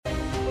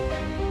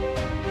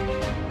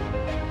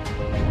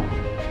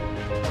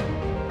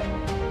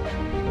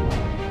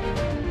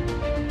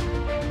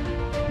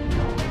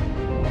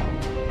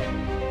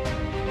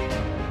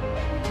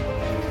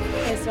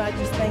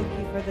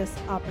this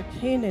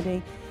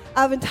opportunity.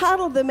 I've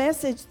entitled the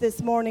message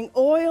this morning,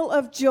 Oil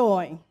of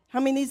Joy. How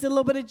many needs a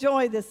little bit of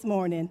joy this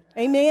morning?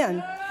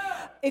 Amen.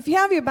 If you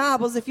have your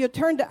Bibles, if you'll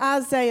turn to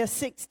Isaiah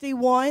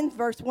 61,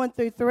 verse 1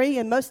 through 3,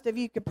 and most of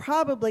you could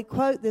probably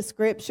quote this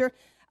scripture,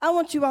 I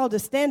want you all to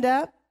stand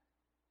up.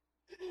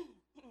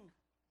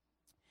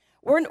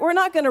 We're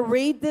not going to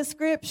read this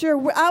scripture.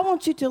 I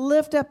want you to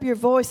lift up your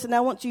voice, and I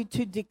want you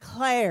to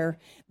declare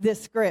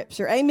this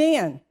scripture.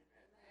 Amen.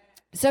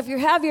 So if you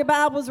have your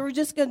Bibles, we're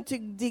just going to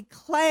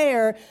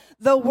declare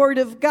the Word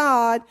of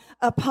God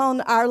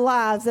upon our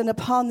lives and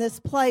upon this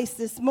place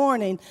this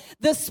morning.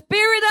 The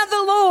Spirit of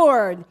the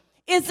Lord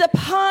is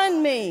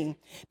upon me,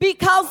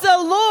 because the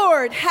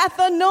Lord hath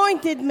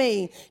anointed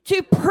me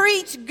to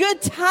preach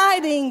good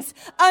tidings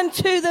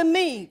unto the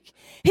meek.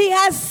 He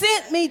has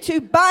sent me to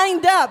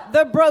bind up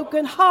the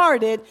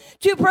brokenhearted,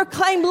 to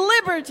proclaim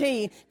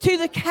liberty to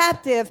the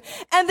captive,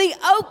 and the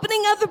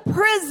opening of the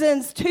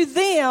prisons to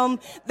them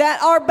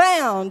that are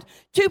bound,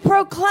 to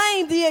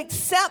proclaim the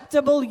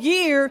acceptable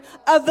year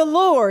of the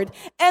Lord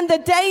and the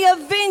day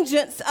of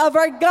vengeance of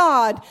our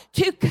God,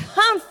 to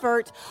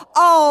comfort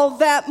all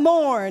that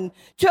mourn,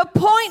 to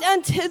appoint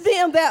unto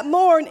them that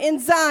mourn in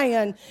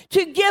Zion,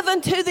 to give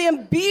unto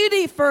them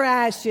beauty for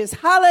ashes.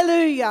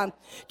 Hallelujah.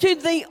 To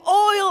the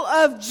oil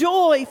of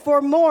joy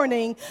for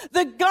mourning,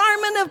 the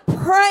garment of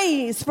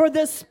praise for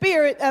the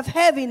spirit of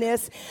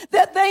heaviness,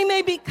 that they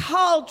may be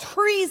called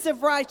trees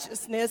of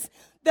righteousness,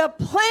 the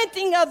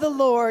planting of the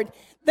Lord,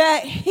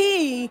 that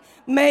he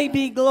may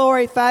be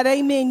glorified.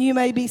 Amen. You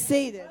may be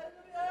seated.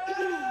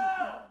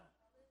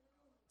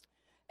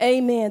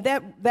 Amen.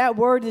 That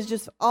word is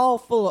just all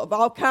full of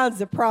all kinds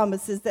of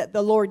promises that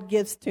the Lord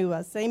gives to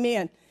us.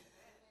 Amen.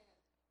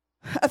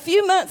 A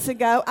few months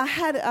ago, I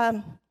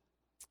had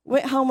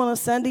went home on a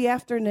Sunday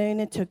afternoon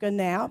and took a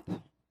nap,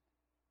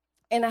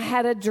 and I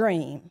had a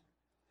dream.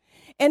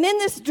 And in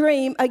this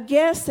dream, a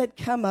guest had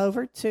come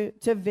over to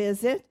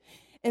visit.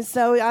 And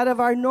so out of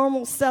our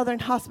normal Southern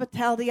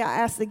hospitality, I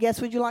asked the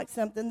guest, would you like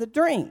something to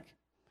drink?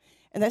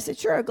 And they said,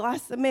 sure, a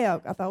glass of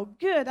milk. I thought,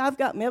 good, I've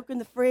got milk in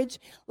the fridge.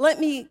 Let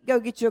me go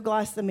get you a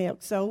glass of milk.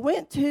 So I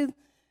went to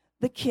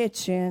the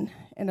kitchen,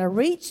 and I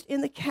reached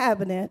in the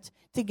cabinet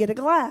to get a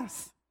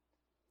glass.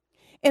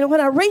 And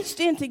when I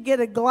reached in to get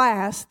a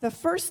glass, the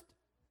first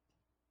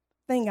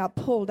thing I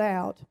pulled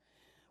out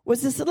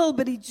was this little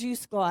bitty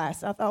juice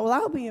glass. I thought, well,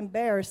 I'll be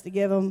embarrassed to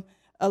give them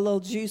a little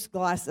juice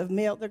glass of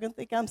milk. They're going to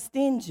think I'm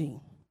stingy.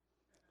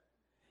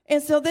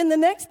 And so then the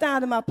next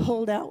item I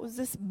pulled out was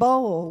this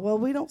bowl. Well,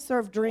 we don't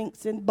serve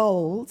drinks in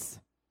bowls.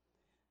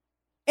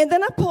 And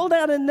then I pulled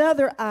out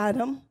another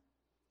item,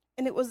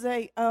 and it was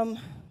a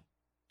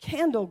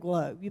candle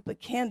globe. You put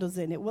candles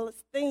in it. Well,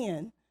 it's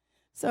thin.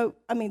 So,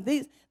 I mean,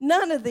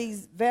 none of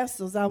these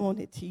vessels I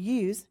wanted to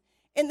use.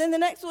 And then the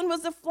next one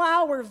was a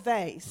flower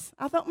vase.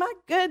 I thought, my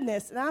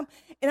goodness. And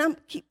I'm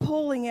keep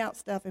pulling out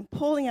stuff and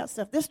pulling out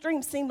stuff. This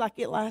dream seemed like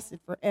it lasted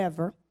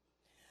forever.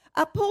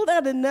 I pulled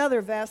out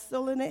another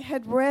vessel, and it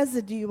had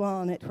residue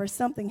on it where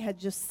something had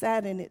just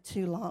sat in it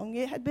too long.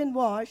 It had been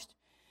washed,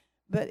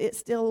 but it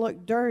still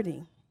looked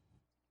dirty.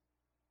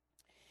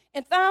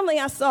 And finally,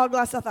 I saw a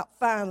glass. I thought,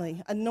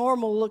 finally, a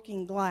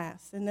normal-looking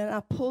glass. And then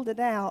I pulled it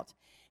out.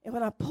 And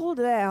when I pulled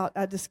it out,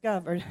 I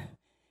discovered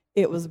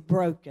it was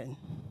broken.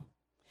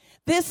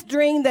 This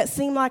dream that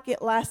seemed like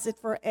it lasted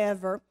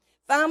forever,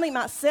 finally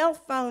my cell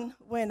phone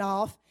went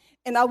off,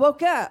 and I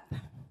woke up.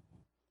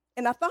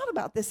 And I thought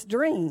about this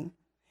dream,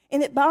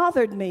 and it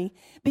bothered me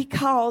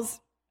because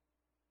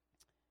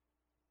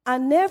I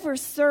never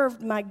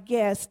served my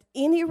guest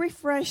any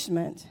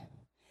refreshment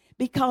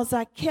because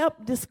I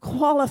kept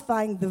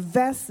disqualifying the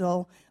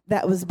vessel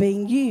that was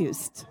being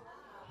used.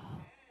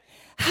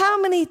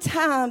 How many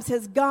times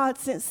has God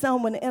sent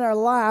someone in our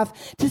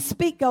life to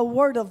speak a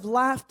word of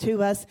life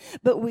to us,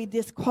 but we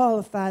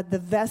disqualified the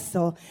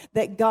vessel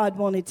that God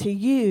wanted to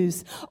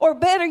use? Or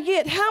better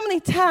yet, how many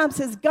times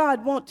has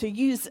God want to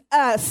use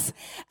us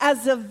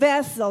as a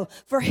vessel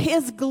for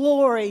his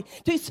glory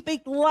to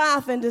speak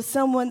life into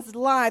someone's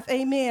life?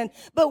 Amen.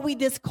 But we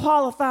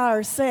disqualify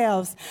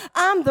ourselves.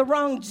 I'm the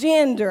wrong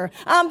gender.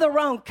 I'm the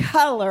wrong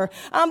color.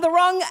 I'm the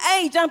wrong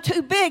age. I'm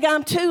too big.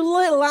 I'm too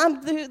little.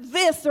 I'm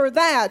this or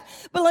that.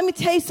 But let me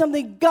tell you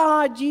something.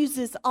 God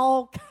uses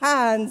all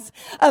kinds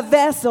of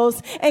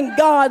vessels, and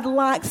God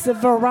likes a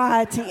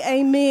variety.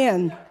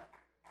 Amen.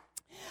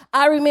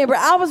 I remember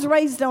I was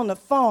raised on a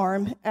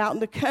farm out in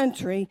the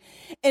country,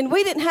 and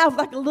we didn't have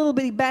like a little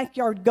bitty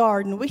backyard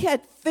garden. We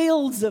had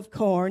fields of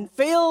corn,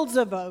 fields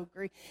of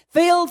okra,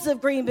 fields of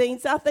green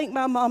beans. I think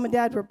my mom and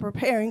dad were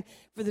preparing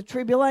for the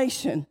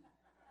tribulation.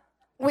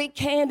 We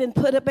canned and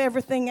put up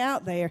everything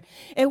out there.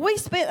 And we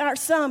spent our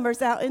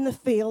summers out in the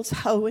fields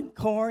hoeing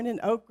corn and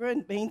okra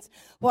and beans,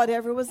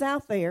 whatever was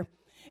out there.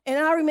 And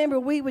I remember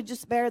we would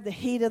just bear the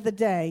heat of the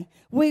day.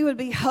 We would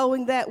be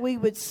hoeing that. We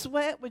would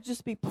sweat would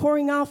just be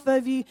pouring off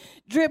of you,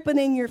 dripping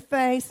in your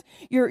face.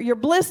 Your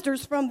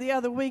blisters from the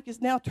other week is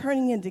now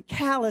turning into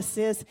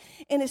calluses,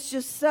 and it's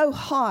just so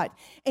hot.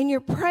 And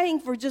you're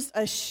praying for just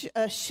a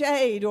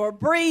shade or a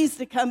breeze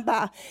to come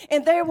by,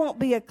 and there won't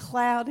be a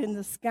cloud in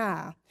the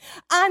sky.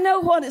 I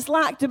know what it's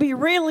like to be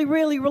really,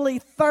 really, really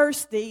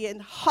thirsty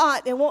and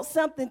hot and want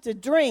something to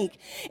drink.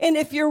 And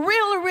if you're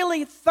really,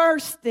 really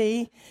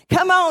thirsty,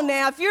 come on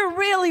now, if you're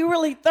really,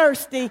 really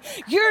thirsty,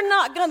 you're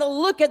not going to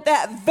look at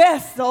that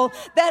vessel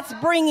that's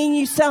bringing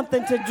you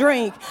something to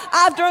drink.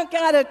 I've drunk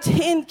out of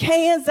tin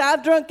cans.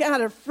 I've drunk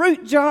out of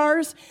fruit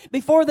jars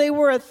before they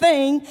were a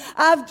thing.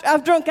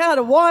 I've drunk out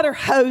of water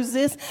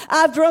hoses.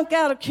 I've drunk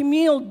out of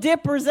communal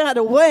dippers out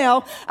of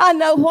well. I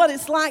know what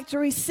it's like to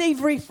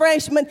receive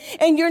refreshment,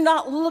 and you're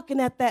not looking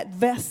at that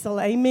vessel.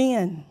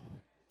 Amen.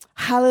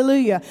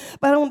 Hallelujah.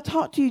 But I want to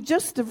talk to you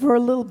just for a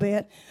little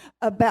bit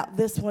about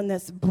this one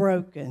that's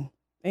broken.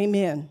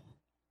 Amen.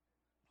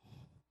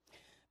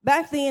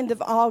 Back at the end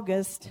of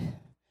August,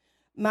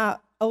 my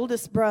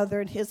oldest brother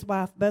and his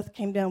wife both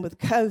came down with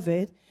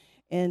COVID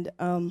and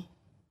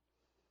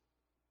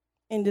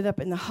ended up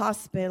in the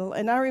hospital.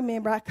 And I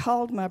remember I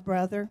called my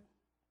brother,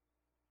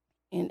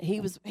 and he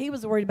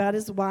was worried about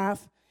his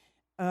wife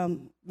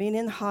being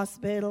in the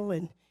hospital,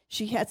 and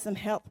she had some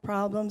health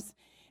problems.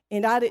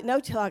 And I didn't know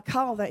till I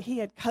called that he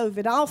had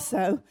COVID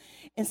also.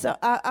 And so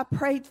I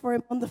prayed for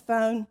him on the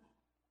phone.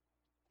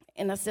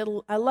 And I said,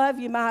 I love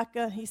you,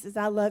 Micah. He says,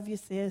 I love you,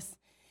 sis.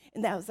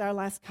 And that was our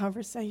last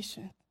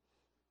conversation.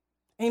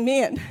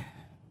 Amen.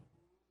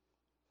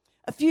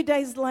 A few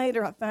days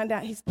later, I found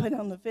out he's put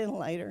on the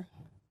ventilator.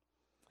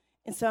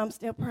 And so I'm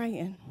still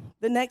praying.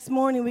 The next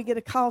morning, we get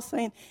a call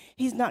saying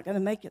he's not going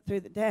to make it through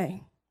the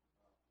day.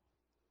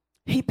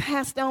 He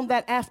passed on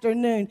that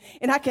afternoon.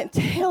 And I can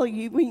tell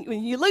you,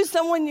 when you lose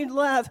someone you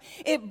love,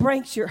 it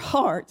breaks your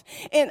heart.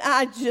 And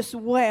I just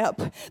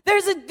wept.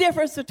 There's a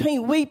difference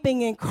between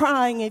weeping and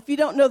crying. If you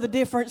don't know the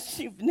difference,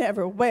 you've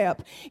never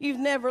wept. You've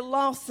never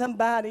lost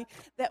somebody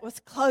that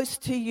was close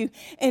to you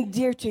and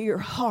dear to your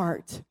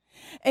heart.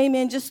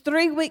 Amen. Just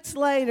 3 weeks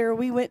later,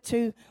 we went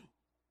to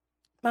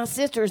my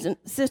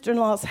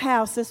sister-in-law's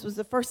house. This was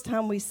the first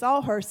time we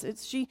saw her. So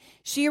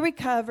she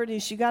recovered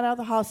and she got out of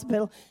the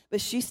hospital,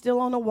 but she's still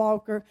on a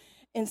walker.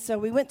 And so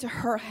we went to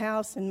her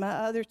house, and my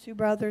other two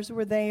brothers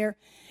were there.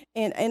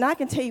 And I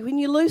can tell you, when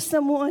you lose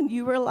someone,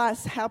 you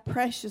realize how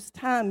precious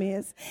time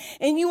is.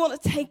 And you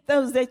want to take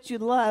those that you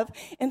love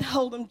and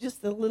hold them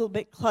just a little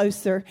bit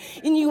closer.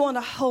 And you want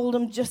to hold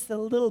them just a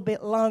little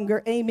bit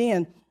longer.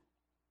 Amen.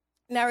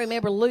 And I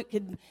remember Luke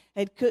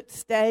had cooked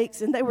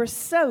steaks, and they were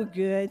so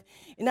good.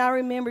 And I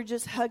remember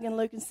just hugging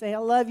Luke and saying, I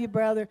love you,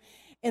 brother.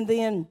 And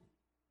then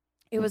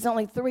it was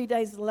only 3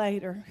 days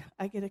later,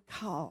 I get a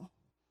call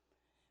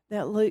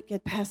that Luke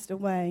had passed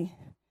away,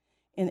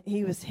 and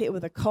he was hit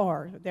with a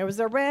car. There was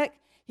a wreck.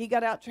 He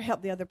got out to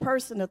help the other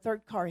person. The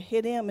third car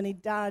hit him, and he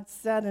died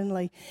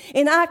suddenly.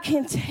 And I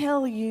can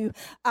tell you,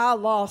 I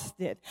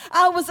lost it.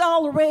 I was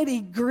already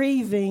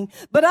grieving,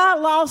 but I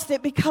lost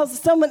it because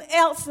someone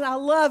else that I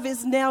love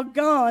is now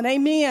gone.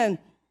 Amen.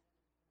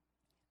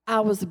 I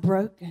was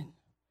broken.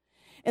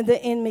 And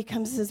the enemy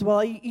comes and says,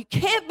 well, you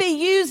can't be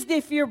used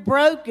if you're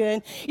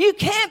broken. You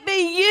can't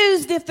be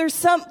used if there's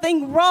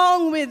something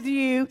wrong with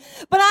you.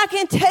 But I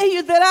can tell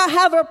you that I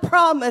have a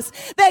promise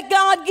that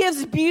God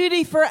gives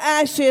beauty for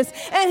ashes,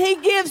 and he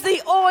gives the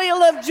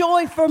oil of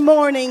joy for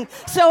mourning.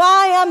 So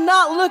I am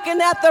not looking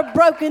at the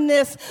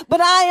brokenness,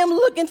 but I am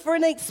looking for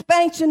an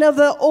expansion of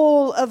the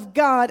oil of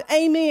God.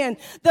 Amen.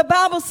 The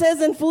Bible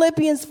says in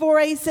Philippians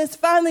 4:8, it says,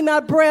 finally, my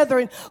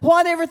brethren,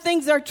 whatever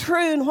things are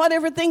true and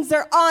whatever things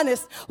are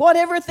honest,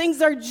 whatever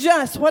things are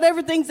just,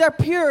 whatever things are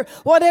pure,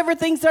 whatever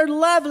things are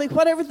lovely,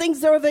 whatever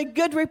things are of a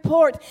good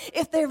report,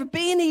 if there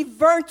be any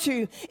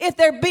virtue, if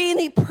there be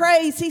any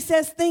praise, he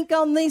says, think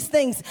on these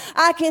things.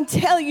 I can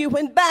tell you,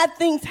 when bad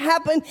things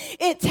happen,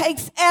 it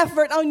takes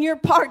effort on your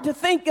part to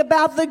think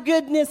about the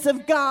goodness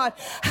of God.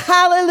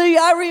 Hallelujah.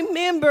 I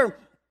remember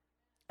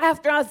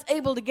after I was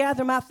able to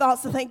gather my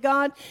thoughts to thank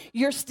God,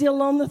 you're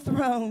still on the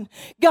throne.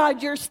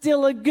 God, you're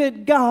still a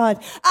good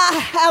God. I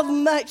have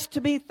much to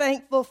be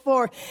thankful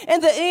for.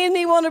 And the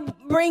enemy want to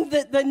bring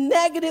the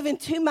negative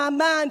into my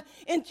mind,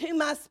 into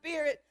my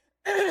spirit.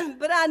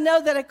 But I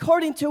know that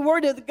according to the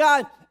word of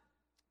God,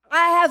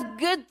 I have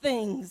good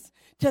things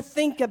to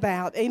think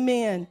about.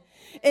 Amen.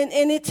 And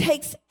it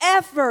takes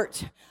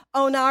effort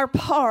on our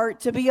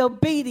part to be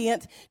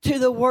obedient to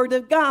the word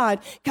of God.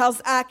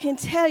 Because I can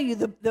tell you,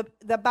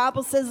 the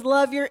Bible says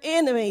love your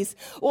enemies.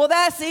 Well,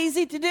 that's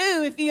easy to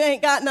do if you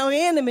ain't got no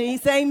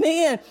enemies.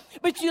 Amen.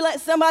 But you let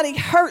somebody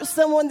hurt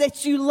someone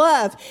that you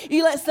love.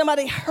 You let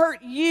somebody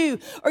hurt you,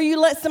 or you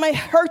let somebody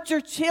hurt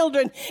your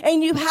children,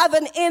 and you have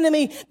an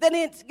enemy, then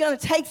it's going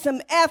to take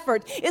some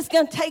effort. It's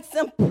going to take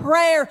some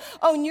prayer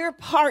on your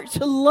part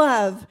to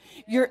love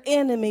your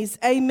enemies.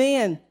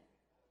 Amen.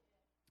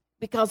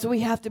 Because we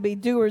have to be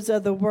doers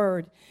of the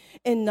word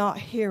and not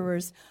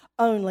hearers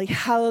only.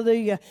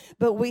 Hallelujah.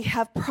 But we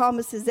have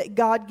promises that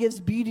God gives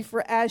beauty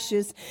for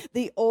ashes,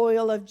 the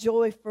oil of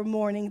joy for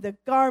mourning, the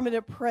garment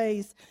of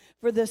praise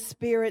for the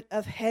spirit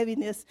of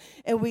heaviness.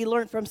 And we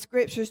learn from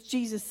scriptures,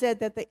 Jesus said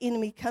that the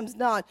enemy comes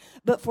not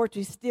but for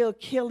to steal,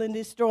 kill, and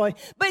destroy.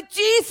 But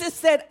Jesus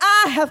said,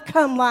 I have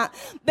come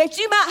life, that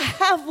you might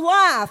have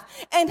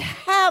life and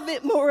have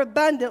it more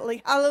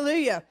abundantly.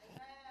 Hallelujah.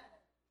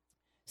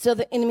 So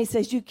the enemy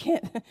says, you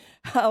can't,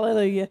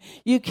 hallelujah,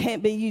 you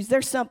can't be used.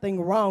 There's something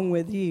wrong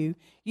with you.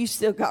 You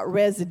still got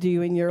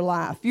residue in your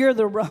life. You're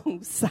the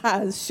wrong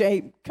size,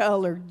 shape,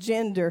 color,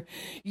 gender.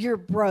 You're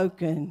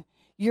broken.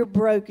 You're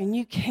broken.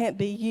 You can't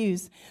be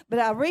used. But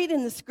I read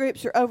in the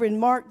scripture over in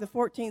Mark, the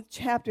 14th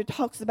chapter,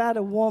 talks about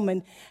a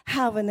woman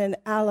having an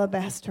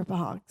alabaster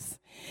box.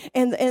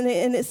 And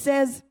it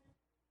says,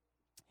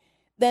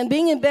 then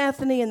being in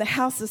Bethany in the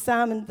house of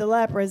Simon the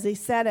leper, as he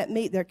sat at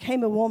meat, there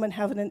came a woman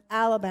having an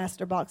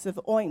alabaster box of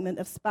ointment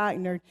of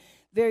spikenard,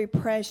 very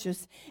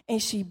precious.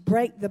 And she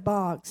brake the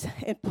box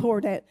and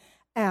poured it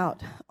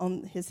out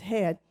on his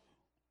head.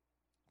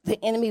 The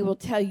enemy will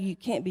tell you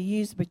can't be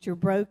used, but you're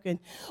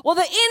broken. Well,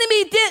 the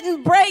enemy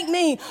didn't break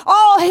me.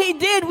 All he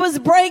did was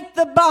break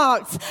the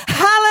box.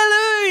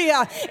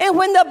 Hallelujah. And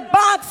when the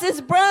box is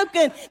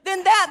broken,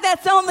 then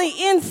that's on the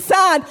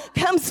inside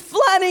comes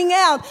flooding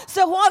out.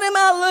 So what am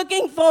I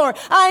looking for?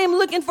 I am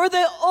looking for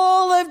the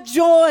oil of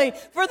joy,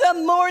 for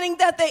the morning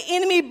that the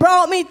enemy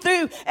brought me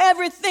through.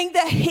 Everything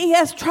that he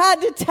has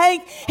tried to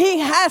take, he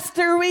has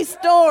to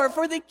restore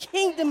for the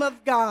kingdom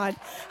of God.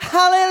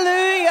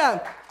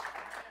 Hallelujah.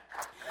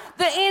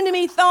 The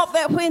enemy thought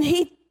that when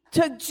he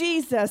took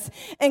Jesus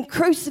and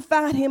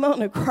crucified him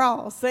on a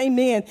cross,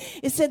 amen,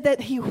 it said that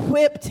he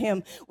whipped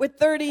him with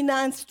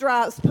 39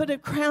 stripes, put a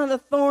crown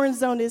of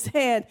thorns on his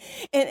head,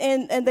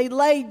 and they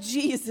laid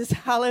Jesus,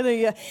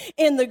 hallelujah,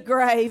 in the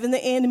grave. And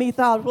the enemy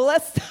thought, well,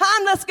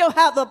 let's go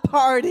have a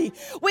party.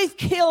 We've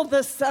killed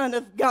the Son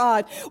of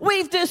God.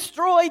 We've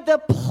destroyed the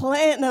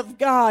plan of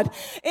God.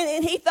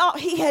 And he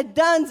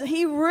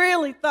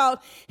really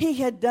thought he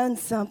had done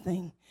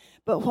something.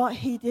 But what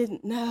he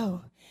didn't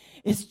know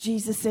is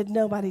Jesus said,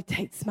 nobody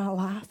takes my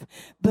life,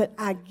 but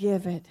I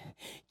give it.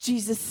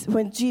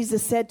 When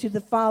Jesus said to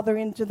the Father,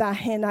 into thy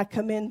hand I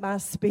commend my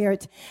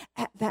spirit,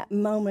 at that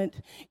moment,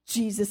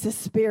 Jesus'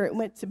 spirit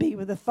went to be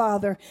with the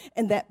Father,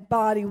 and that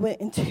body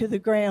went into the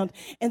ground.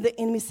 And the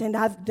enemy said,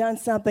 I've done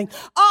something.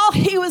 All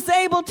he was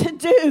able to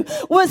do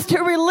was to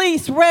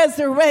release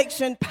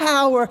resurrection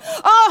power.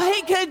 All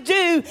he could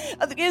do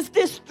is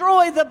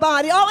destroy the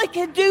body. All he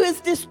could do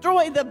is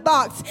destroy the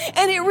box.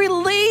 And it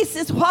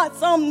releases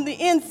what's on the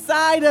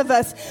inside of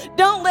us.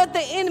 Don't let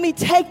the enemy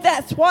take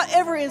that,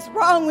 whatever is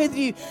wrong with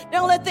you.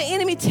 Don't let the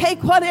enemy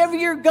take whatever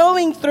you're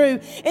going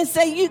through and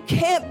say you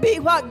can't be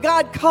what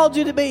God called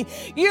you to be.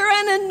 You're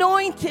an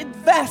anointed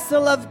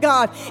vessel of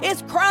God.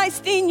 It's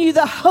Christ in you,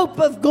 the hope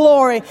of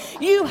glory.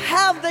 You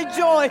have the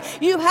joy.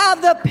 You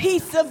have the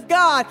peace of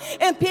God.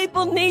 And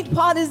people need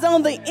what is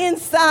on the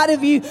inside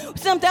of you.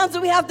 Sometimes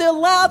we have to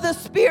allow the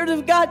Spirit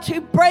of God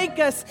to break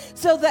us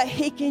so that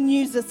he can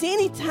use us.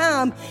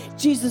 Anytime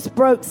Jesus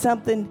broke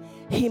something,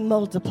 he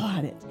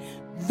multiplied it.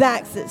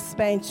 That's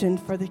expansion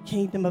for the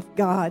kingdom of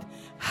God.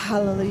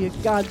 Hallelujah.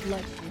 God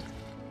bless you.